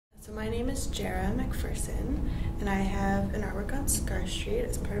So my name is Jera Macpherson, and I have an artwork on Scarth Street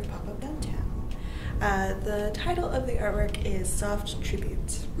as part of Pop-Up Downtown. The title of the artwork is Soft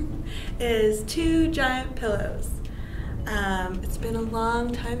Tribute. It is two giant pillows. It's been a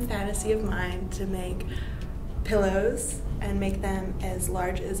long time fantasy of mine to make pillows and make them as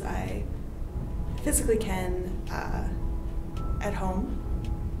large as I physically can at home.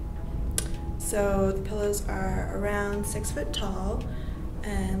 So the pillows are around 6 foot tall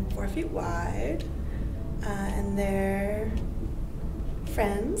and 4 feet wide, and they're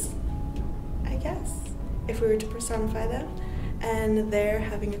friends, I guess, if we were to personify them, and they're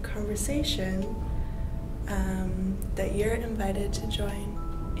having a conversation that you're invited to join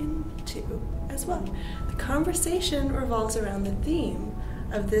into as well. The conversation revolves around the theme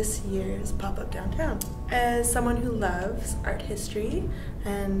of this year's Pop-Up Downtown. As someone who loves art history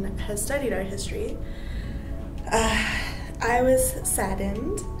and has studied art history, I was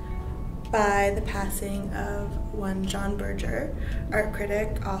saddened by the passing of one John Berger, art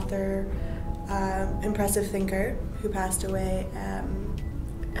critic, author, impressive thinker, who passed away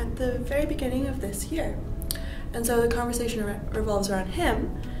at the very beginning of this year. And so the conversation revolves around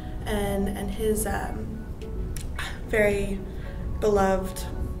him and his very beloved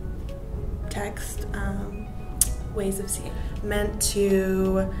text, Ways of Seeing, meant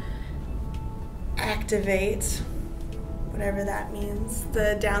to activate, whatever that means,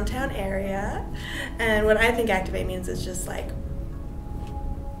 the downtown area. And what I think activate means is just like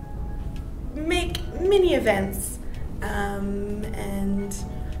make mini events and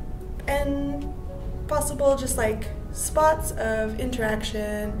possible just like spots of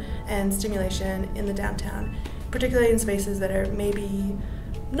interaction and stimulation in the downtown, particularly in spaces that are maybe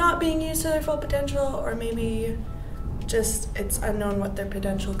not being used to their full potential, or maybe just it's unknown what their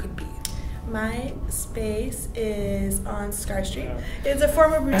potential could be. My space is on Scarth Street. It's a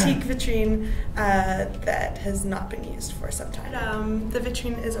former boutique vitrine that has not been used for some time. The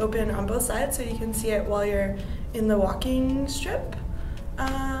vitrine is open on both sides, so you can see it while you're in the walking strip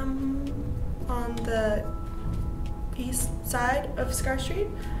on the east side of Scarth Street,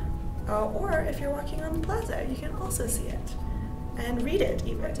 or if you're walking on the plaza, you can also see it and read it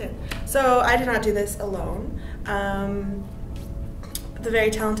even. So I did not do this alone. The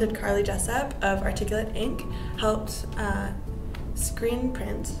very talented Carly Jessup of Articulate Ink helped screen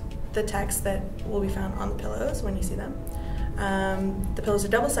print the text that will be found on the pillows when you see them. The pillows are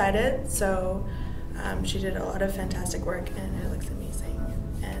double-sided, so she did a lot of fantastic work, and it looks amazing.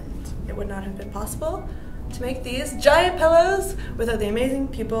 And it would not have been possible to make these giant pillows without the amazing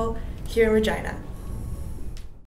people here in Regina.